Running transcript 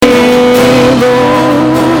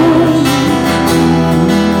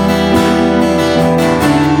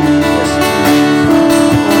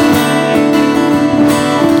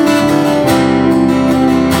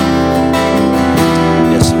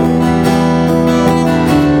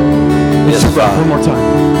your breath one more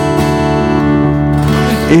time.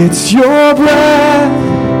 It's your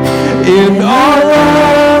breath in our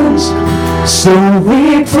lungs, so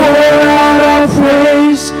we pour out our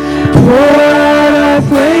praise, pour out our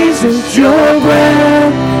praise. It's your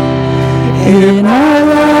breath in our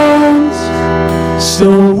lungs,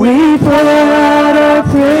 so we pour out our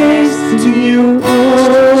praise to you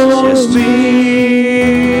only.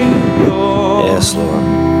 Yes, Lord.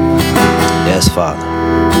 Yes, Father.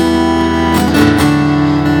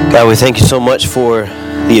 God, we thank you so much for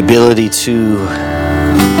the ability to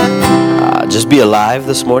just be alive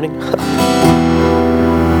this morning.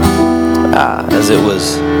 As it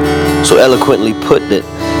was so eloquently put, that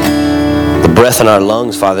the breath in our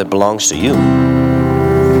lungs, Father, belongs to you.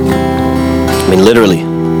 I mean, literally,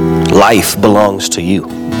 life belongs to you.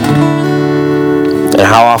 And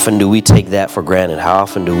how often do we take that for granted? How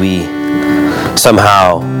often do we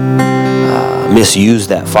somehow misuse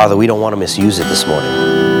that? Father, we don't want to misuse it this morning.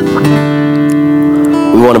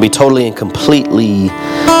 We want to be totally and completely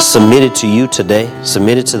submitted to you today,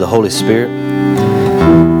 submitted to the Holy Spirit.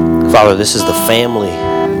 Father, this is the family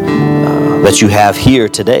that you have here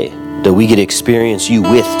today, that we get to experience you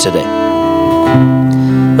with today.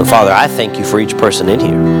 And Father, I thank you for each person in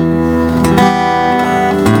here.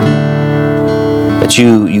 That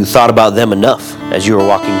you thought about them enough as you were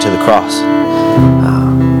walking to the cross.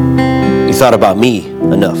 You thought about me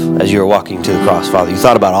enough as you were walking to the cross, Father. You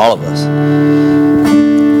thought about all of us.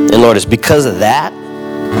 And Lord, it's because of that.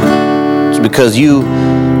 It's because you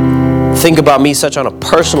think about me such on a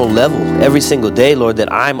personal level every single day, Lord,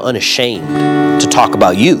 that I'm unashamed to talk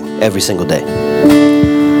about you every single day.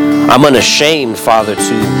 I'm unashamed, Father,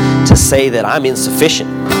 to say that I'm insufficient.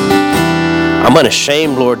 I'm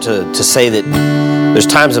unashamed, Lord, to say that there's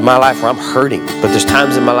times in my life where I'm hurting, but there's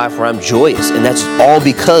times in my life where I'm joyous, and that's all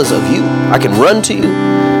because of you. I can run to you,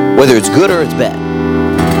 whether it's good or it's bad.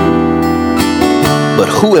 But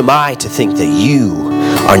who am I to think that you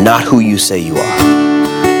are not who you say you are?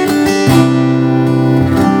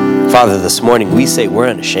 Father, this morning we say we're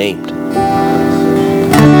unashamed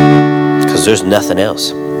because there's nothing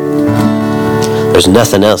else. There's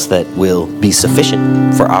nothing else that will be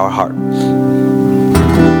sufficient for our heart.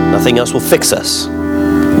 Nothing else will fix us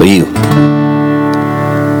but you.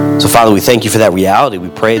 So, Father, we thank you for that reality. We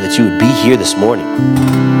pray that you would be here this morning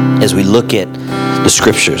as we look at the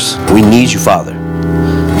Scriptures. We need you, Father.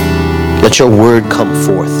 Let your word come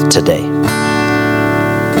forth today.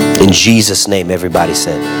 In Jesus' name, everybody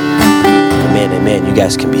said, amen, amen. You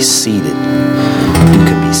guys can be seated. You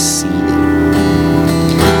can be seated.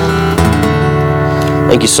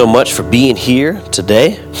 Thank you so much for being here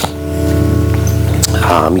today.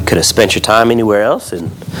 You could have spent your time anywhere else,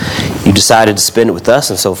 and you decided to spend it with us,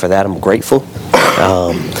 and so for that I'm grateful.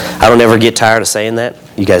 I don't ever get tired of saying that.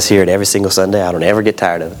 You guys hear it every single Sunday. I don't ever get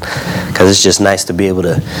tired of it because it's just nice to be able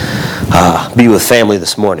to be with family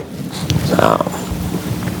this morning.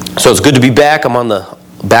 So it's good to be back. I'm on the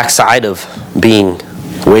backside of being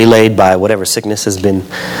waylaid by whatever sickness has been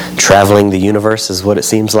traveling the universe, is what it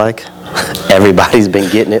seems like. Everybody's been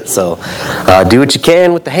getting it, so do what you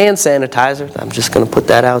can with the hand sanitizer. I'm just going to put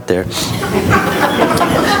that out there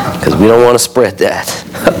because we don't want to spread that.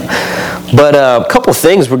 But a couple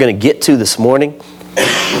things we're going to get to this morning.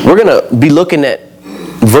 We're going to be looking at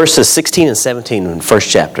verses 16 and 17 in the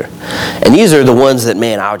first chapter. And these are the ones that,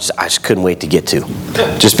 man, I just couldn't wait to get to,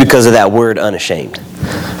 just because of that word unashamed.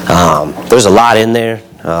 There's a lot in there.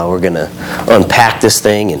 We're going to unpack this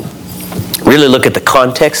thing and really look at the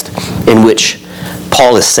context in which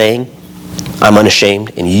Paul is saying, I'm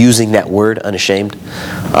unashamed, and using that word unashamed.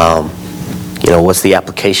 What's the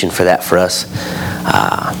application for that for us?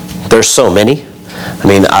 There's so many. I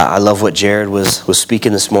mean, I love what Jared was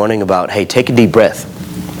speaking this morning about, hey, take a deep breath.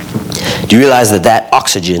 Do you realize that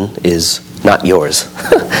oxygen is not yours?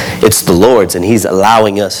 It's the Lord's, and He's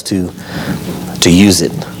allowing us to use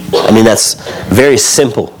it. I mean, that's very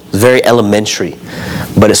simple, very elementary,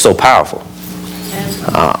 but it's so powerful.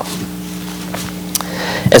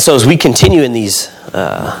 And so as we continue in these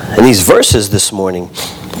verses this morning,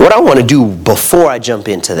 what I want to do before I jump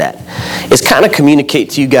into that is kind of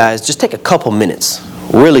communicate to you guys, just take a couple minutes,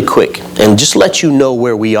 really quick, and just let you know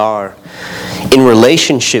where we are in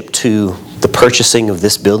relationship to the purchasing of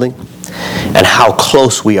this building and how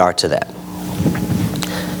close we are to that.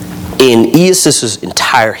 In ESIS's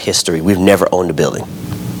entire history, we've never owned a building.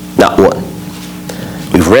 Not one.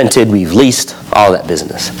 We've rented, we've leased, all that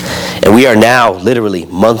business. And we are now literally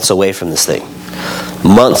months away from this thing.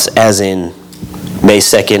 Months as in May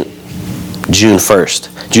 2nd, June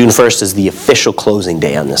 1st. June 1st is the official closing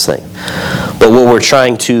day on this thing. But what we're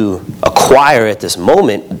trying to acquire at this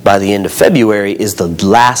moment by the end of February is the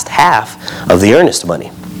last half of the earnest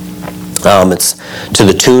money. It's to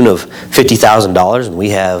the tune of $50,000, and we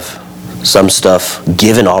have some stuff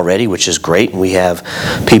given already, which is great. And we have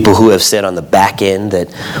people who have said on the back end that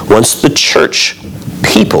once the church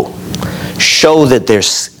people show that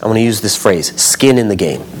there's, I'm going to use this phrase, skin in the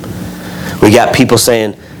game. We got people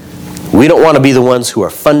saying, we don't want to be the ones who are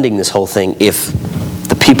funding this whole thing if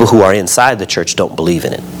the people who are inside the church don't believe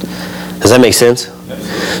in it. Does that make sense?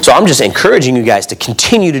 So I'm just encouraging you guys to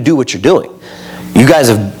continue to do what you're doing. You guys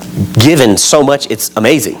have given so much, it's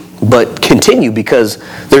amazing. But continue, because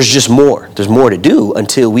there's just more. There's more to do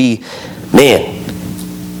until we,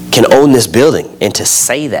 can own this building. And to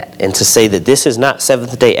say that, and to say that this is not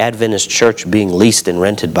Seventh-day Adventist Church being leased and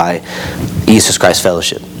rented by Jesus Christ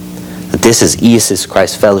Fellowship. That this is Jesus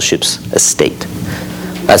Christ Fellowship's estate.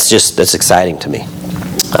 That's exciting to me.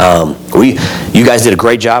 You guys did a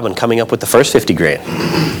great job in coming up with the first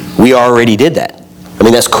 $50,000. We already did that. I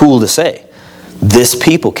mean, that's cool to say. This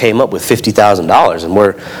people came up with $50,000, and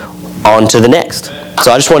we're on to the next.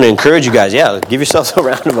 So I just want to encourage you guys, give yourselves a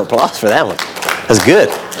round of applause for that one. That's good.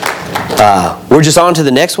 We're just on to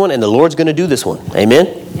the next one, and the Lord's going to do this one. Amen?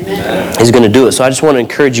 Amen. He's going to do it. So I just want to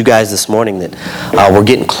encourage you guys this morning that we're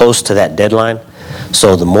getting close to that deadline.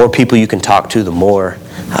 So the more people you can talk to, the more,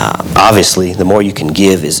 obviously, the more you can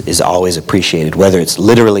give is always appreciated, whether it's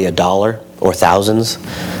literally $1 or thousands.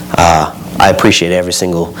 I appreciate every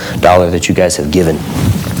single dollar that you guys have given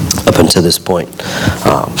up until this point.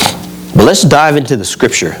 But let's dive into the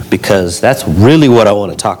scripture, because that's really what I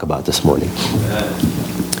want to talk about this morning.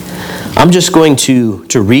 I'm just going to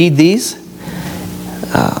read these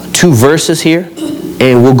 2 verses here,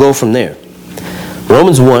 and we'll go from there.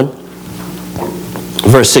 Romans 1,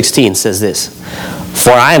 verse 16 says this: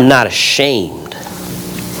 "For I am not ashamed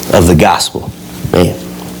of the gospel."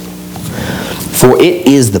 "For it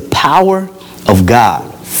is the power of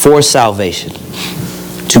God for salvation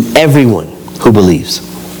to everyone who believes,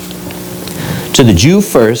 to the Jew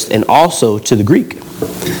first and also to the Greek.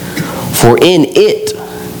 For in it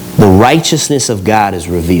the righteousness of God is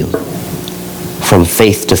revealed from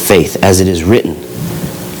faith to faith, as it is written,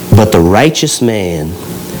 but the righteous man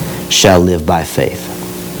shall live by faith."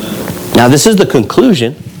 Now this is the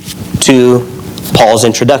conclusion to Paul's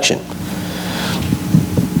introduction.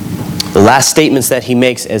 The last statements that he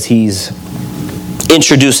makes as he's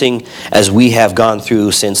introducing, as we have gone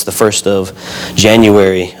through since the 1st of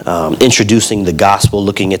January, introducing the gospel,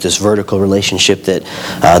 looking at this vertical relationship that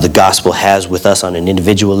the gospel has with us on an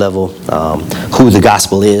individual level, who the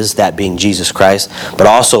gospel is, that being Jesus Christ, but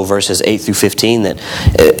also verses 8 through 15 that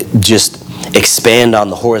just expand on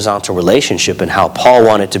the horizontal relationship and how Paul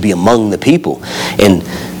wanted to be among the people. And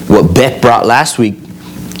what Beck brought last week,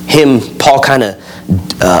 Paul kind of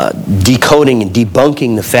decoding and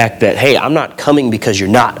debunking the fact that, hey, I'm not coming because you're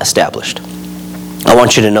not established. I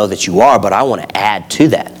want you to know that you are, but I want to add to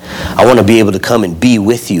that. I want to be able to come and be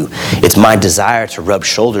with you. It's my desire to rub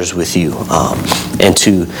shoulders with you and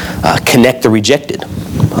to connect the rejected.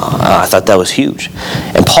 I thought that was huge.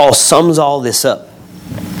 And Paul sums all this up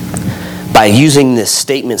by using this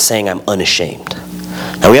statement saying, "I'm unashamed."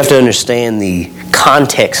 Now we have to understand the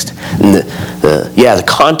context, and the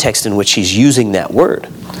context in which he's using that word.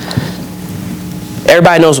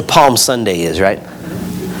 Everybody knows what Palm Sunday is, right?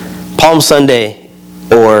 Palm Sunday,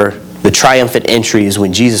 or the triumphant entry, is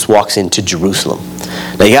when Jesus walks into Jerusalem.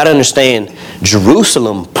 Now you got to understand,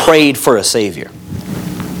 Jerusalem prayed for a Savior.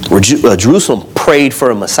 Jerusalem prayed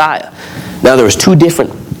for a Messiah. Now there was 2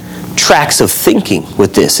 different tracks of thinking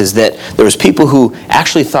with this. Is that there was people who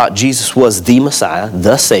actually thought Jesus was the Messiah,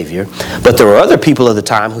 the Savior, but there were other people of the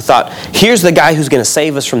time who thought, here's the guy who's going to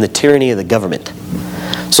save us from the tyranny of the government.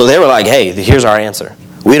 So they were like, hey, here's our answer.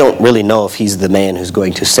 We don't really know if he's the man who's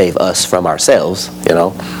going to save us from ourselves,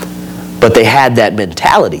 But they had that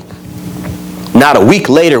mentality. Not a week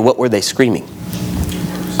later, what were they screaming?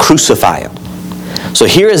 Crucify him. So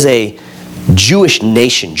here is a Jewish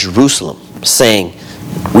nation, Jerusalem, saying,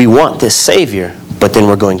 we want this Savior, but then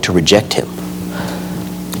we're going to reject him.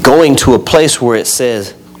 Going to a place where it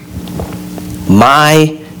says,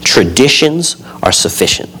 my traditions are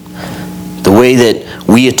sufficient. The way that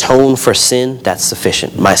we atone for sin, that's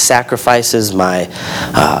sufficient. My sacrifices,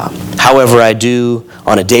 however I do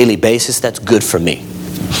on a daily basis, that's good for me.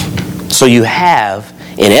 So you have,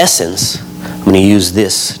 in essence, I'm going to use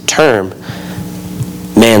this term,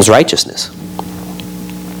 man's righteousness.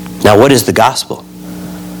 Now what is the gospel?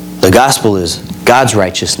 The gospel is God's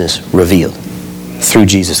righteousness revealed through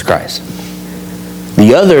Jesus Christ.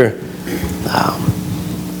 The other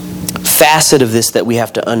facet of this that we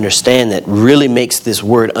have to understand that really makes this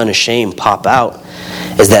word unashamed pop out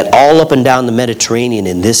is that all up and down the Mediterranean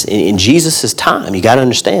in Jesus' time, you got to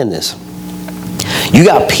understand this. You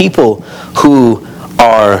got people who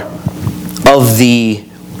are of the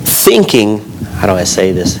thinking, how do I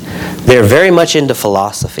say this? They're very much into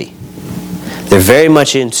philosophy. They're very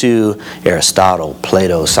much into Aristotle,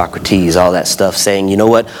 Plato, Socrates, all that stuff, saying, you know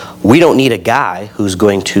what? We don't need a guy who's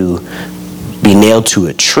going to be nailed to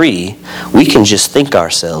a tree. We can just think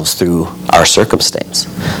ourselves through our circumstance.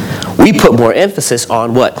 We put more emphasis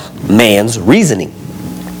on what? Man's reasoning.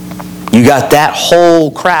 You got that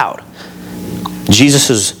whole crowd.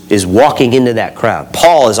 Jesus is walking into that crowd.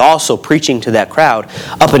 Paul is also preaching to that crowd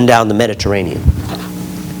up and down the Mediterranean.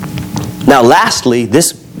 Now lastly,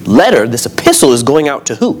 this letter, this epistle is going out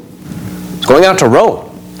to who? It's going out to Rome.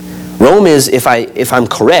 Rome is, if I'm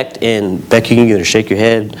correct, and Becky, you can either shake your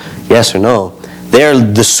head, yes or no, they're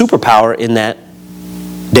the superpower in that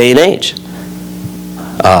day and age.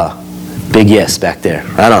 Big yes back there.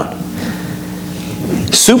 Right on.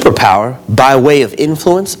 Superpower by way of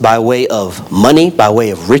influence, by way of money, by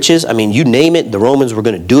way of riches. I mean, you name it, the Romans were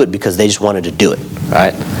going to do it because they just wanted to do it.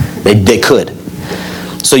 Right? They could.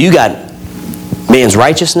 So you got man's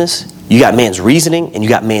righteousness, you got man's reasoning, and you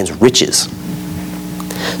got man's riches.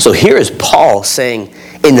 So here is Paul saying,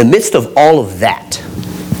 in the midst of all of that,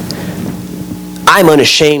 I'm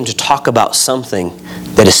unashamed to talk about something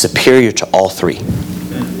that is superior to all three.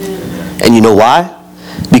 And you know why?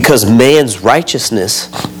 Because man's righteousness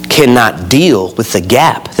cannot deal with the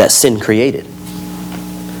gap that sin created.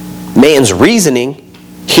 Man's reasoning,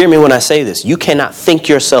 hear me when I say this, you cannot think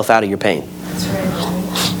yourself out of your pain. That's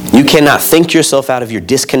right. You cannot think yourself out of your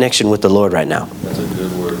disconnection with the Lord right now. That's a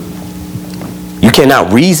good word. You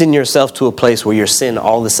cannot reason yourself to a place where your sin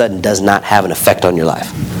all of a sudden does not have an effect on your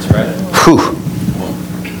life. That's right. Whew.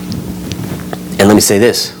 And let me say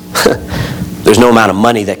this. There's no amount of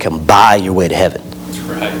money that can buy your way to heaven. That's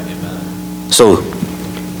right. Amen. So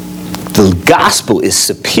the gospel is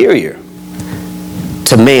superior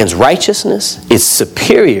to man's righteousness. It's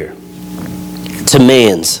superior to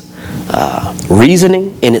man's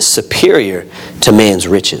reasoning, and it's superior to man's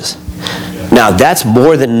riches. Now that's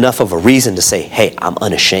more than enough of a reason to say, hey, I'm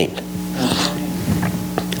unashamed.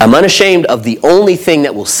 I'm unashamed of the only thing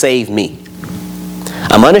that will save me.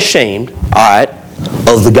 I'm unashamed, all right,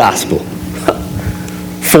 of the gospel.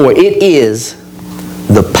 For it is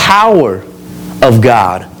the power of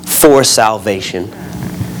God for salvation.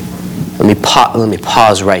 Let me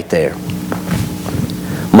pause right there.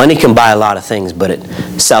 Money can buy a lot of things, but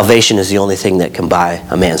salvation is the only thing that can buy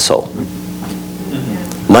a man's soul.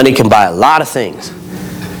 Money can buy a lot of things,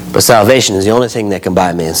 but salvation is the only thing that can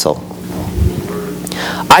buy a man's soul.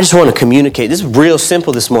 I just want to communicate. This is real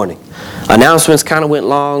simple this morning. Announcements kind of went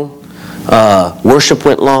long. Worship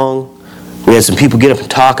went long. We had some people get up and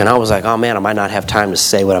talk, and I was like, oh man, I might not have time to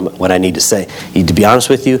say what I need to say. To be honest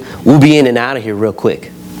with you, we'll be in and out of here real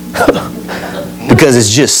quick. Because it's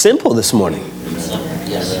just simple this morning.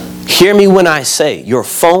 Hear me when I say, your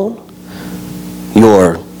phone,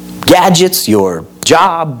 your gadgets, your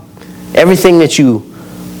job, everything that you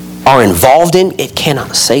are involved in, it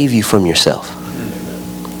cannot save you from yourself.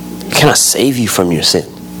 It cannot save you from your sin.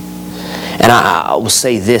 And I will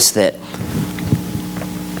say this, that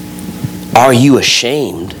are you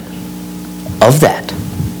ashamed of that?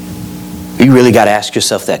 You really got to ask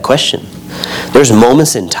yourself that question. There's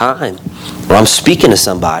moments in time where I'm speaking to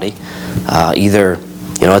somebody, either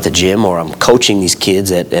at the gym, or I'm coaching these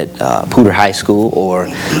kids at Poudre High School, or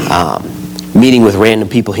meeting with random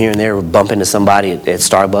people here and there, or bump into somebody at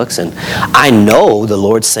Starbucks, and I know the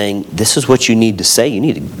Lord's saying, this is what you need to say. You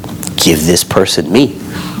need to give this person me.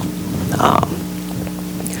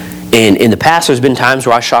 And in the past, there's been times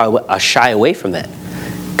where I shy away from that.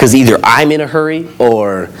 Because either I'm in a hurry,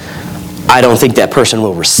 or I don't think that person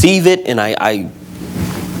will receive it, and I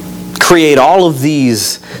create all of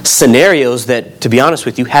these scenarios that, to be honest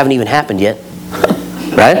with you, haven't even happened yet.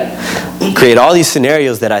 Right? Create all these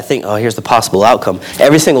scenarios that I think, oh, here's the possible outcome.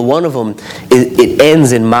 Every single one of them, it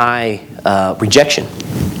ends in my rejection.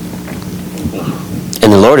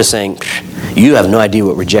 And the Lord is saying, you have no idea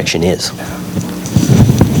what rejection is.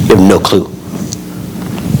 You have no clue.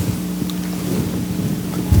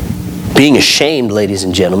 Being ashamed, ladies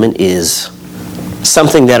and gentlemen, is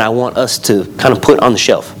something that I want us to kind of put on the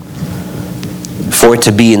shelf for it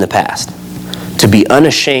to be in the past. To be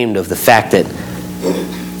unashamed of the fact that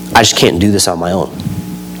I just can't do this on my own.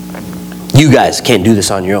 You guys can't do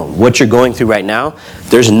this on your own. What you're going through right now,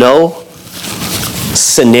 there's no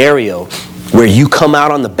scenario where you come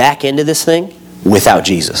out on the back end of this thing without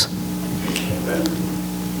Jesus.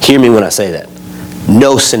 Hear me when I say that.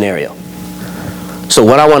 No scenario. So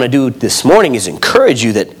what I want to do this morning is encourage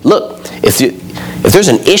you that, look, if there's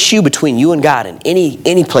an issue between you and God in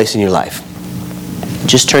any place in your life,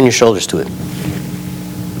 just turn your shoulders to it.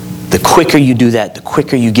 The quicker you do that, the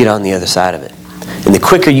quicker you get on the other side of it. And the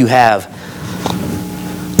quicker you have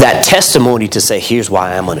that testimony to say, here's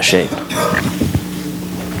why I'm unashamed.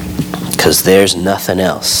 Because there's nothing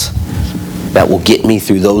else that will get me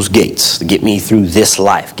through those gates, get me through this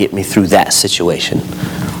life, get me through that situation.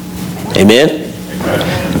 Amen?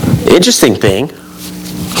 The interesting thing,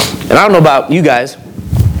 and I don't know about you guys,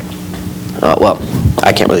 well,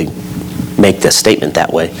 I can't really make this statement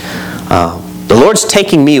that way. The Lord's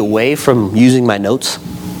taking me away from using my notes.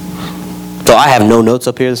 So I have no notes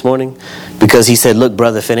up here this morning because He said, look,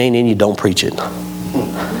 brother, if it ain't in you, don't preach it.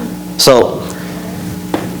 So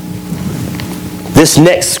this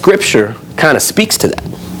next scripture kind of speaks to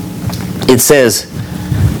that. It says,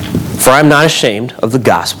 for I'm not ashamed of the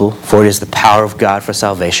gospel, for it is the power of God for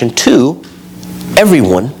salvation to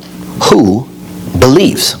everyone who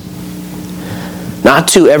believes. Not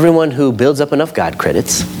to everyone who builds up enough God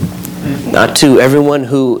credits. Not to everyone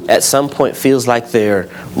who at some point feels like they're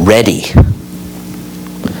ready.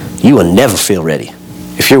 You will never feel ready.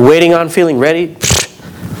 If you're waiting on feeling ready,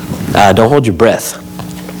 don't hold your breath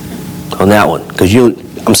on that one. Because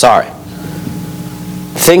I'm sorry.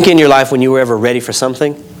 Think in your life when you were ever ready for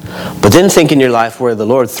something. But then think in your life where the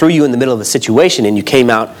Lord threw you in the middle of a situation and you came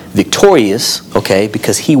out victorious, okay,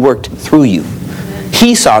 because He worked through you.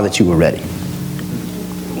 He saw that you were ready.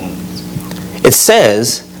 It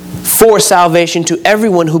says, for salvation to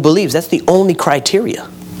everyone who believes. That's the only criteria.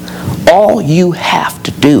 All you have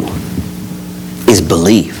to do is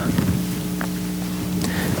believe.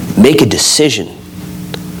 Make a decision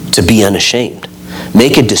to be unashamed.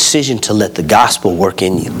 Make a decision to let the gospel work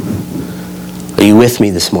in you. Are you with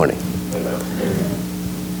me this morning?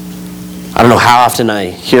 I don't know how often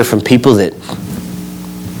I hear from people that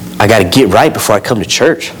I got to get right before I come to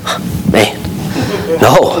church. Man,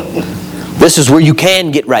 no. This is where you can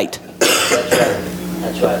get right.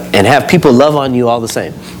 That's right. And have people love on you all the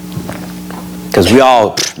same. Because we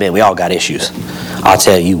all got issues. I'll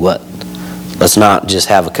tell you what. Let's not just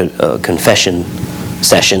have a confession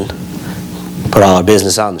session. Put all our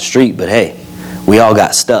business on the street. But hey, we all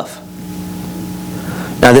got stuff.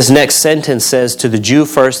 Now this next sentence says to the Jew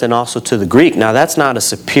first and also to the Greek. Now that's not a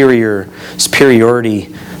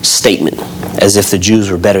superiority statement as if the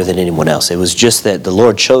Jews were better than anyone else. It was just that the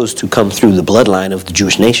Lord chose to come through the bloodline of the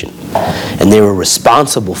Jewish nation. And they were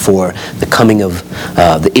responsible for the coming of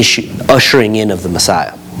ushering in of the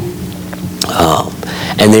Messiah.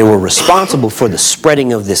 And they were responsible for the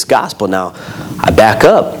spreading of this gospel. Now, I back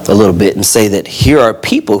up a little bit and say that here are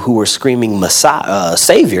people who were screaming Messiah,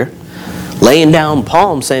 Savior, laying down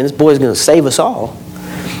palms saying this boy's going to save us all.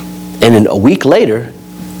 And then a week later,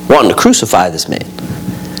 wanting to crucify this man.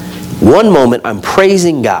 One moment, I'm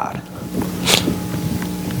praising God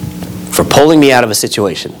for pulling me out of a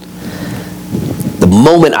situation. The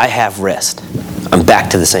moment I have rest, I'm back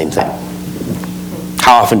to the same thing.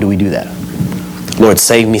 How often do we do that? Lord,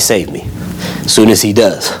 save me, save me. As soon as He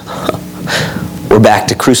does, we're back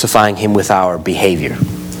to crucifying Him with our behavior.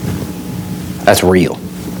 That's real.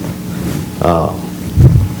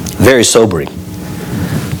 Very sobering.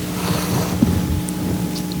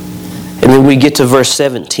 And then we get to verse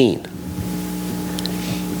 17.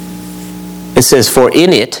 It says, for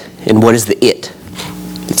in it, and what is the it?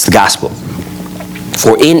 It's the gospel.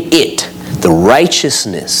 For in it, the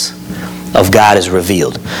righteousness of God is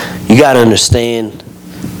revealed. You got to understand,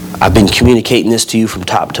 I've been communicating this to you from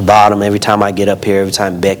top to bottom every time I get up here, every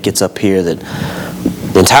time Beck gets up here, that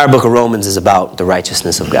the entire book of Romans is about the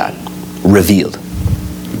righteousness of God, revealed.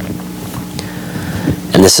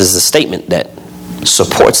 And this is the statement that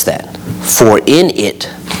supports that. For in it,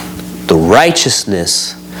 the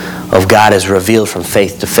righteousness of God is revealed from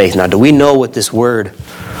faith to faith. Now, do we know what this word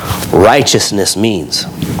righteousness means?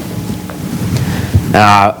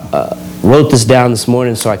 Now, I wrote this down this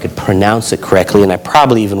morning so I could pronounce it correctly, and I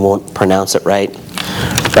probably even won't pronounce it right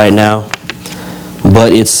now.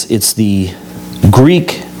 But it's the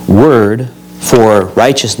Greek word for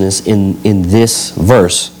righteousness in this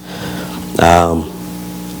verse.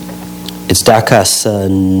 It's dakas.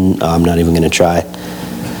 I'm not even going to try.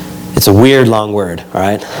 It's a weird long word, all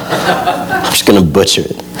right? I'm just going to butcher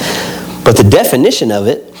it. But the definition of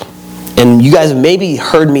it, and you guys have maybe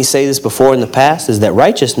heard me say this before in the past, is that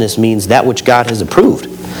righteousness means that which God has approved.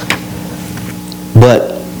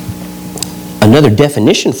 But another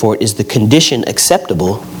definition for it is the condition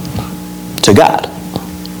acceptable to God.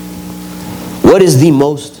 What is the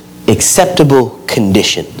most acceptable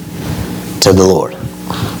condition to the Lord?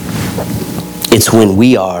 It's when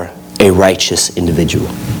we are a righteous individual.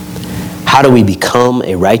 How do we become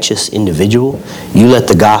a righteous individual? You let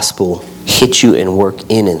the gospel hit you and work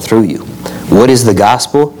in and through you. What is the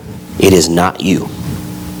gospel? It is not you.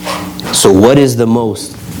 So what is the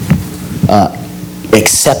most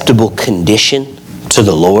acceptable condition to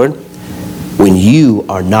the Lord? When you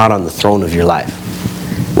are not on the throne of your life.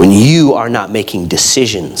 When you are not making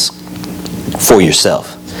decisions for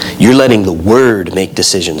yourself. You're letting the Word make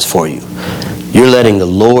decisions for you. You're letting the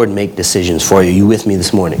Lord make decisions for you. You with me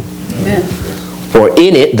this morning? Amen. For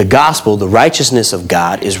in it, the gospel, the righteousness of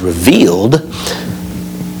God is revealed.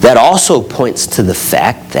 That also points to the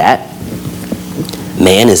fact that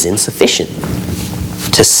man is insufficient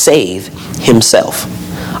to save himself.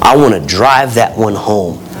 I want to drive that one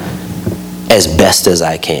home as best as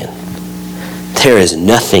I can. There is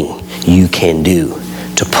nothing you can do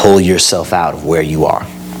to pull yourself out of where you are.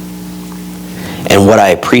 And what I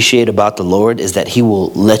appreciate about the Lord is that He will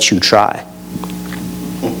let you try.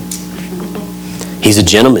 He's a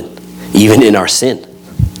gentleman, even in our sin.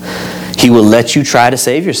 He will let you try to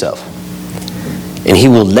save yourself. And He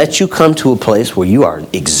will let you come to a place where you are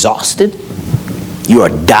exhausted, you are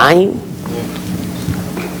dying,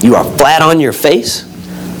 you are flat on your face.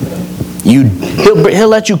 He'll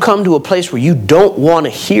let you come to a place where you don't want to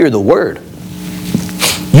hear the Word.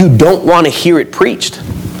 You don't want to hear it preached.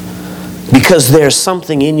 Because there's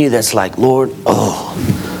something in you that's like, Lord, oh.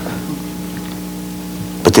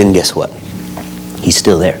 But then guess what? He's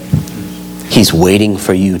still there. He's waiting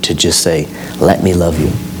for you to just say, let me love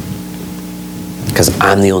you. Because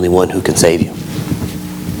I'm the only one who can save you.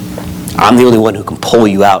 I'm the only one who can pull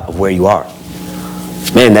you out of where you are.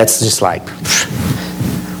 Man, that's just like,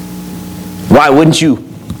 why wouldn't you,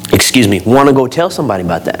 want to go tell somebody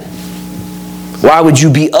about that? Why would you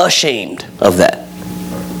be ashamed of that?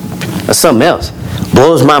 That's something else.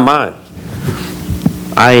 Blows my mind.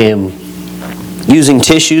 I am using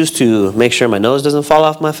tissues to make sure my nose doesn't fall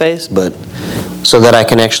off my face, but so that I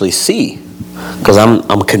can actually see. Because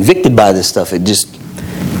I'm convicted by this stuff. It just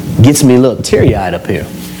gets me a little teary-eyed up here.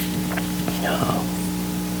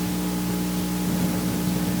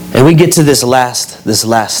 And we get to this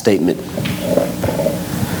last statement.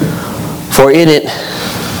 For in it,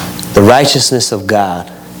 the righteousness of God,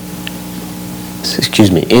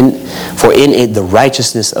 for in it the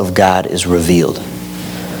righteousness of God is revealed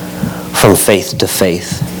from faith to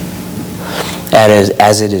faith.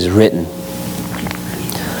 As it is written,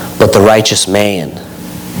 but the righteous man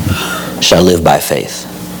shall live by faith.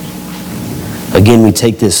 Again, we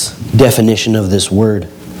take this definition of this word,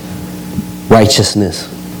 righteousness,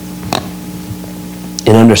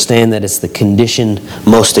 and understand that it's the condition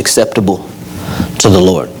most acceptable to the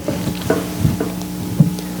Lord.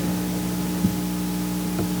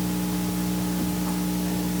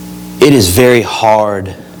 It is very hard.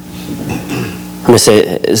 I'm going to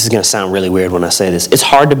say, this is going to sound really weird when I say this. It's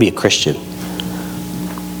hard to be a Christian.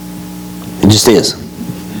 It just is.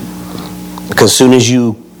 Because as soon as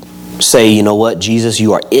you say, you know what, Jesus,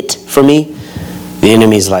 you are it for me, the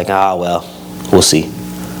enemy's like, well, we'll see.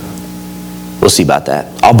 We'll see about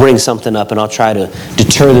that. I'll bring something up and I'll try to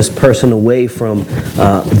deter this person away from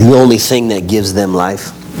the only thing that gives them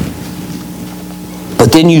life.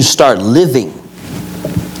 But then you start living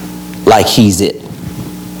like he's it.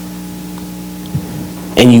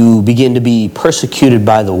 And you begin to be persecuted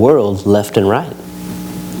by the world left and right.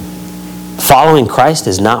 Following Christ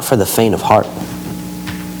is not for the faint of heart.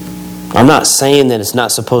 I'm not saying that it's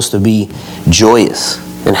not supposed to be joyous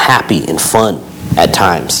and happy and fun at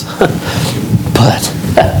times. But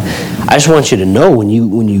I just want you to know when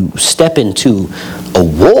you step into a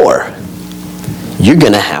war, you're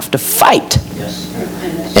going to have to fight. Yes.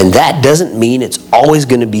 And that doesn't mean it's always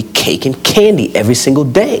going to be cake and candy every single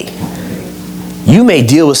day. You may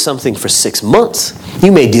deal with something for 6 months.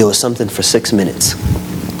 You may deal with something for 6 minutes.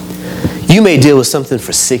 You may deal with something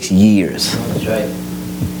for 6 years. That's right.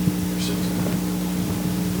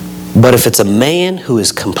 But if it's a man who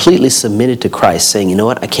is completely submitted to Christ, saying, you know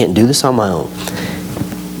what, I can't do this on my own.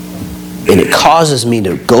 And it causes me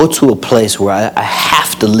to go to a place where I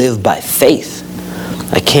have to live by faith.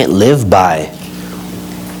 I can't live by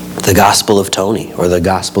the gospel of Tony, or the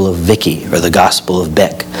gospel of Vicky, or the gospel of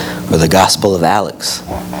Beck, or the gospel of Alex.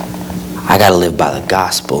 I got to live by the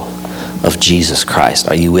gospel of Jesus Christ.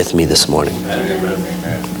 Are you with me this morning?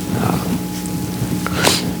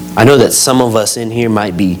 I know that some of us in here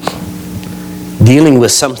might be dealing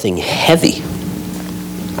with something heavy.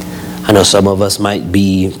 I know some of us might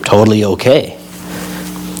be totally okay.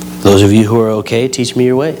 Those of you who are okay, teach me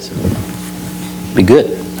your ways. Be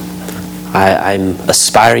good. I'm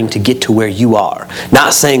aspiring to get to where you are.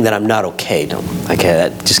 Not saying that I'm not okay.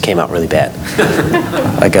 That just came out really bad.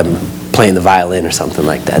 Like I'm playing the violin or something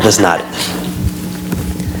like that. That's not it.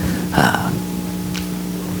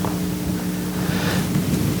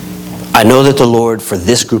 I know that the Lord, for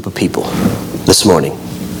this group of people this morning,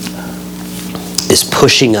 is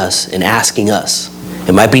pushing us and asking us.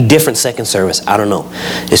 It might be different second service, I don't know.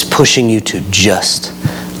 Is pushing you to just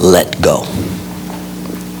let go.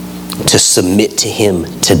 To submit to Him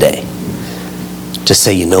today. To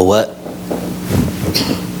say, you know what?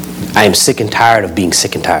 I am sick and tired of being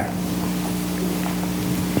sick and tired.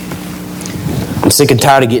 I'm sick and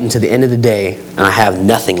tired of getting to the end of the day and I have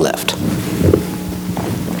nothing left.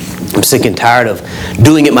 I'm sick and tired of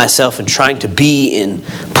doing it myself and trying to be and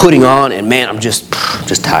putting on, and man, I'm just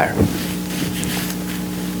tired.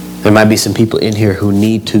 There might be some people in here who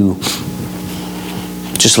need to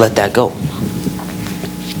just let that go.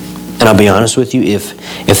 And I'll be honest with you,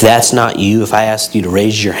 if that's not you, if I asked you to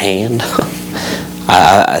raise your hand,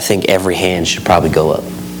 I think every hand should probably go up.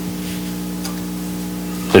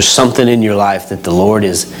 There's something in your life that the Lord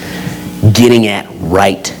is getting at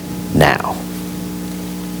right now.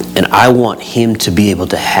 And I want Him to be able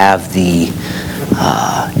to have the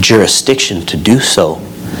jurisdiction to do so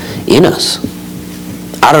in us.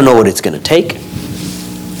 I don't know what it's going to take.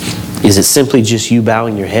 Is it simply just you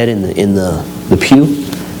bowing your head in the pew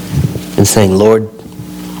and saying, Lord,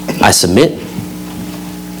 I submit?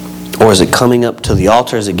 Or is it coming up to the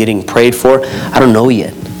altar? Is it getting prayed for? I don't know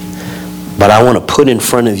yet. But I want to put in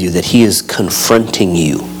front of you that He is confronting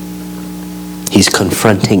you. He's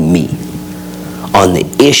confronting me on the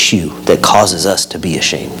issue that causes us to be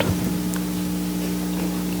ashamed.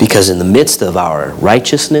 Because in the midst of our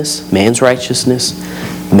righteousness, man's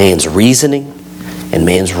reasoning, and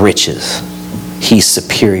man's riches, He's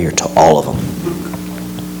superior to all of them.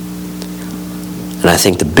 And I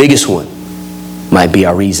think the biggest one might be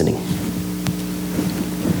our reasoning.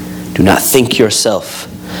 Do not think yourself.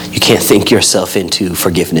 You can't think yourself into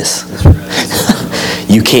forgiveness.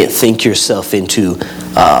 You can't think yourself into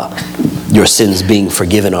your sins being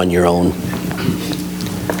forgiven on your own.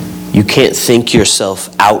 You can't think yourself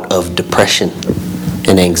out of depression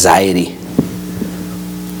and anxiety.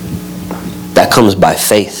 That comes by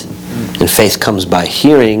faith. And faith comes by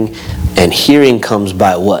hearing. And hearing comes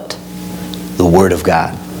by what? The Word of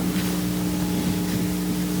God.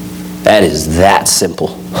 That is that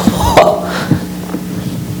simple.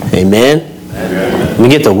 Amen? Let me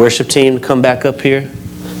get the worship team to come back up here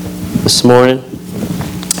this morning.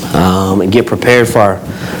 And get prepared for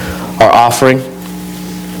our offering.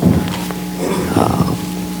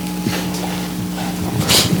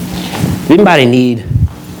 Anybody need...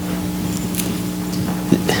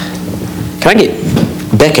 Can I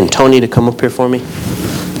get Beck and Tony to come up here for me?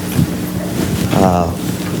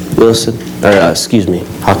 Wilson, or excuse me,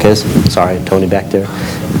 Hawkes. Sorry, Tony back there.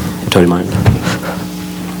 Tony mine.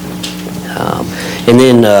 And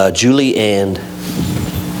then Julie and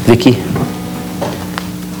Vicky.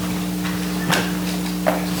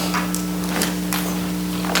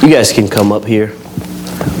 You guys can come up here.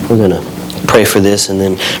 We're going to pray for this. And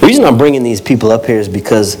then the reason I'm bringing these people up here is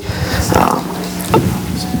because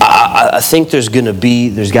I think there's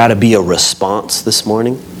got to be a response this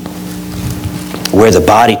morning where the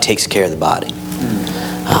body takes care of the body.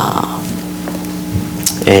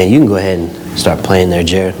 And you can go ahead and start playing there,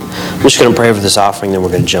 Jared. I'm just going to pray for this offering, then we're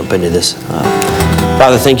going to jump into this.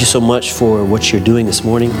 Father, thank you so much for what you're doing this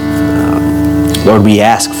morning. Lord, we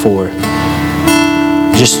ask for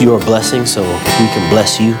just your blessing so we can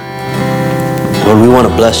bless you. Lord, we want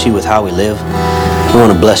to bless you with how we live. We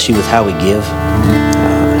want to bless you with how we give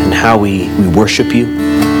and how we worship you.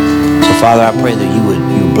 So, Father, I pray that you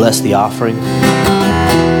would bless the offering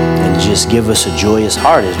and just give us a joyous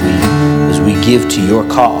heart as we give to your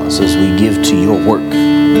cause, as we give to your work.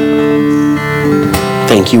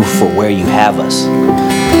 Thank you for where you have us.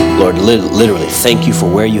 Lord, literally, thank you for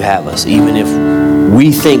where you have us. Even if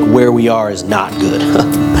we think where we are is not good.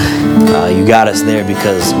 You got us there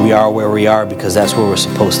because we are where we are, because that's where we're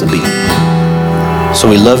supposed to be. So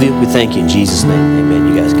we love you. We thank you in Jesus' name. Amen.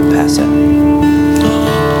 You guys can pass that.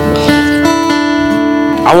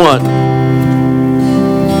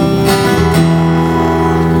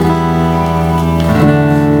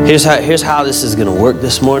 Here's how this is going to work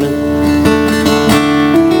this morning.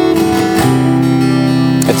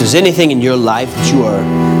 If there's anything in your life that you are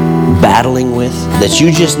battling with, that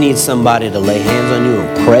you just need somebody to lay hands on you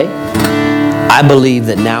and pray, I believe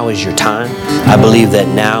that now is your time. I believe that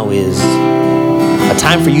now is a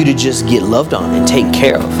time for you to just get loved on and take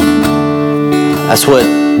care of. That's what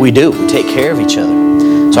we do. We take care of each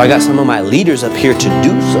other. So I got some of my leaders up here to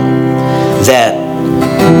do so. That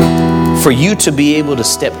for you to be able to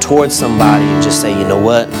step towards somebody and just say, you know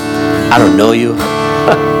what? I don't know you,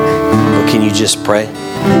 but can you just pray?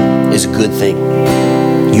 Is a good thing.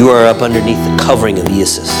 You are up underneath the covering of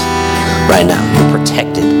Jesus right now. You're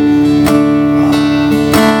protected.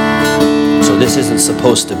 So this isn't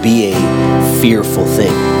supposed to be a fearful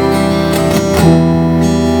thing.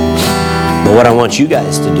 But what I want you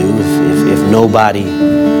guys to do, if nobody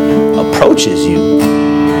approaches you,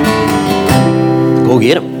 go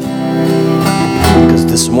get them. Because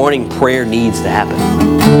this morning prayer needs to happen.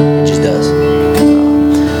 It just does.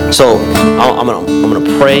 So I'm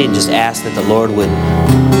gonna pray and just ask that the Lord would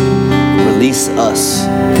release us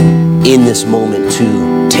in this moment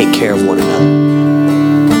to take care of one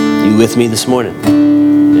another. You with me this morning?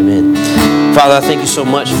 Amen. Father, I thank you so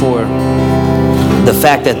much for the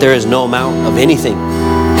fact that there is no amount of anything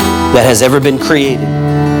that has ever been created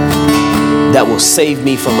that will save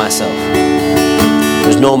me from myself.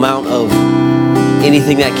 There's no amount of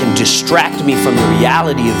anything that can distract me from the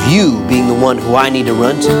reality of you being the one who I need to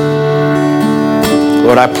run to.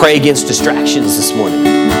 Lord, I pray against distractions this morning.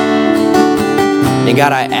 And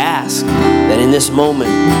God, I ask that in this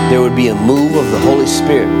moment there would be a move of the Holy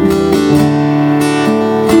Spirit.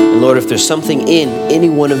 And Lord, if there's something in any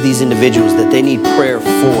one of these individuals that they need prayer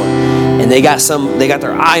for, and they got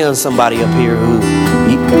their eye on somebody up here who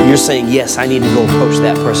you're saying, yes, I need to go approach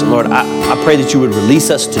that person. Lord, I pray that you would release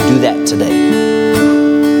us to do that today.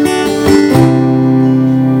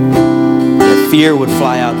 That fear would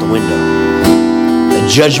fly out the window. That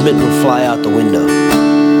judgment would fly out the window.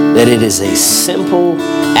 That it is a simple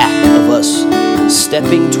act of us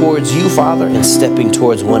stepping towards you, Father, and stepping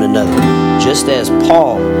towards one another. Just as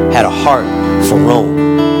Paul had a heart for Rome,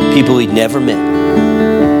 people he'd never met.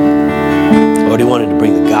 Lord, he wanted to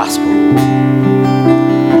bring the gospel.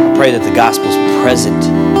 I pray that the gospel's present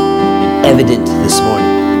and evident this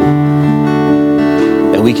morning.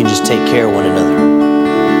 That we can just take care of one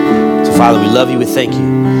another. So, Father, we love you. We thank you.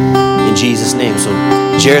 In Jesus' name. So,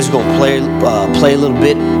 Jared's going to play a little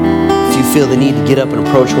bit. If you feel the need to get up and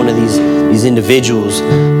approach one of these individuals,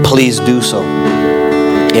 please do so.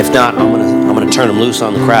 If not, I'm gonna turn them loose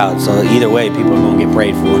on the crowd. So either way, people are gonna get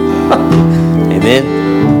prayed for. Amen.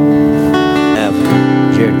 Have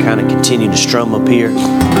Jared kind of continue to strum up here. I'm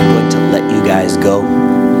going to let you guys go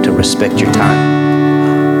to respect your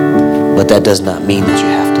time. But that does not mean that you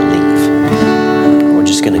have to leave. We're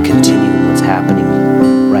just gonna continue what's happening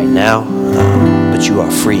right now. But you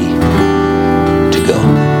are free to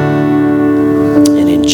go.